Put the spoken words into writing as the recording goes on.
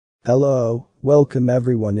Hello, welcome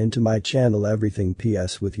everyone into my channel Everything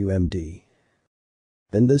PS with UMD.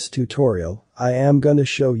 In this tutorial, I am gonna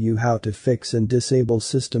show you how to fix and disable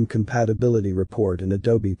System Compatibility Report in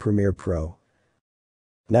Adobe Premiere Pro.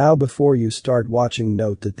 Now before you start watching,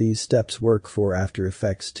 note that these steps work for After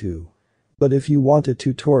Effects too. But if you want a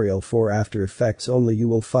tutorial for After Effects only, you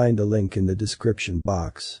will find a link in the description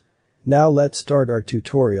box. Now let's start our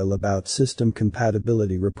tutorial about System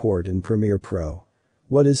Compatibility Report in Premiere Pro.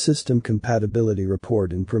 What is System Compatibility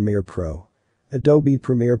Report in Premiere Pro? Adobe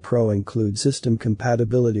Premiere Pro includes System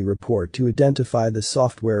Compatibility Report to identify the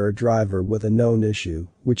software or driver with a known issue,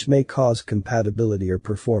 which may cause compatibility or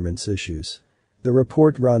performance issues. The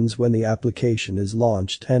report runs when the application is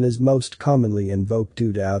launched and is most commonly invoked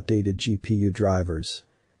due to outdated GPU drivers.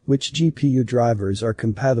 Which GPU drivers are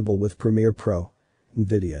compatible with Premiere Pro?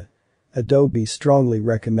 Nvidia. Adobe strongly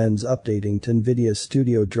recommends updating to Nvidia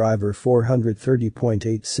Studio Driver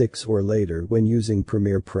 430.86 or later when using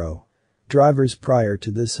Premiere Pro. Drivers prior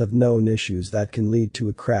to this have known issues that can lead to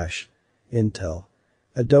a crash. Intel.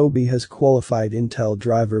 Adobe has qualified Intel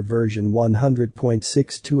driver version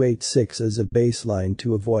 100.6286 as a baseline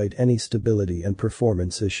to avoid any stability and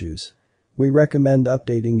performance issues. We recommend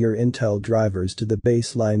updating your Intel drivers to the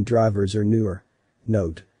baseline drivers or newer.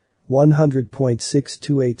 Note: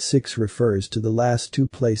 100.6286 refers to the last two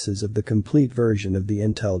places of the complete version of the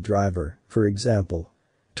Intel driver, for example,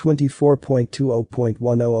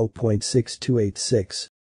 24.20.100.6286.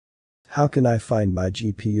 How can I find my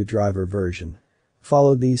GPU driver version?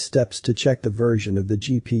 Follow these steps to check the version of the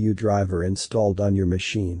GPU driver installed on your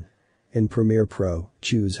machine. In Premiere Pro,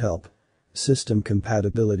 choose Help. System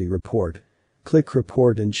Compatibility Report. Click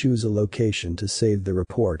Report and choose a location to save the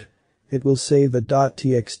report. It will save a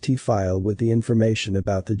 .txt file with the information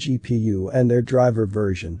about the GPU and their driver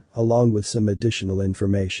version, along with some additional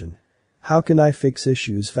information. How can I fix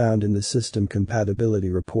issues found in the System Compatibility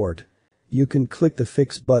Report? You can click the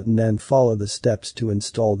Fix button and follow the steps to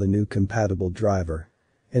install the new compatible driver.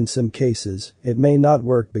 In some cases, it may not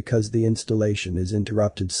work because the installation is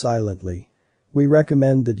interrupted silently. We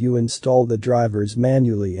recommend that you install the drivers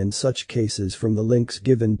manually in such cases from the links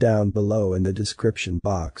given down below in the description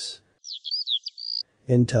box.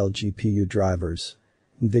 Intel GPU drivers,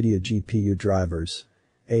 Nvidia GPU drivers,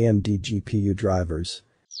 AMD GPU drivers.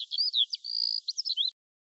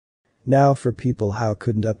 Now for people who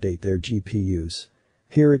couldn't update their GPUs.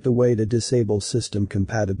 Here is the way to disable System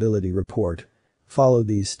Compatibility Report. Follow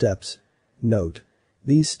these steps. Note: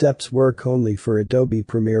 these steps work only for Adobe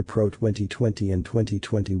Premiere Pro 2020 and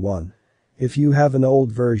 2021. If you have an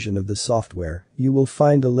old version of the software, you will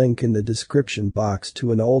find a link in the description box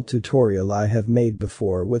to an old tutorial I have made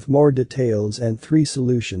before with more details and 3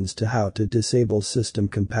 solutions to how to disable System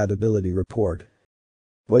Compatibility Report.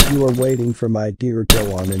 What you are waiting for, my dear,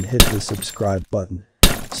 go on and hit the subscribe button,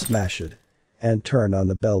 smash it, and turn on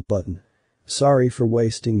the bell button. Sorry for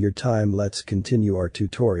wasting your time, let's continue our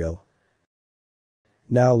tutorial.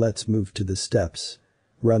 Now let's move to the steps.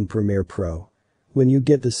 Run Premiere Pro. When you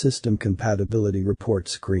get the System Compatibility Report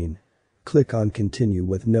screen, click on Continue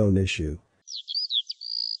with Known Issue.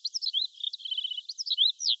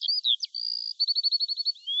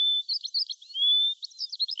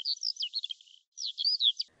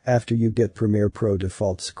 After you get Premiere Pro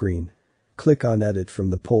default screen, click on Edit from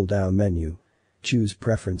the pull-down menu. Choose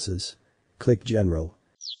Preferences. Click General.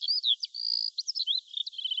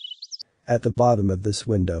 At the bottom of this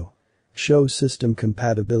window, show System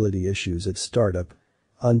Compatibility Issues at Startup.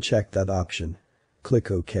 Uncheck that option.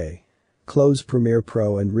 Click OK. Close Premiere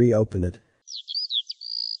Pro and reopen it.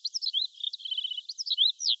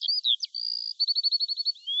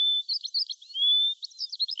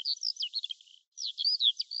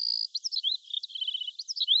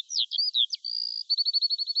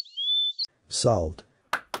 Solved.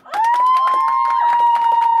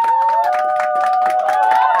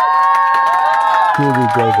 Here we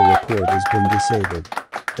go, the report has been disabled.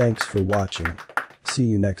 Thanks for watching. See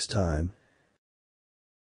you next time.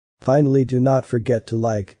 Finally, do not forget to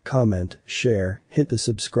like, comment, share, hit the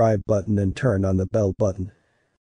subscribe button and turn on the bell button.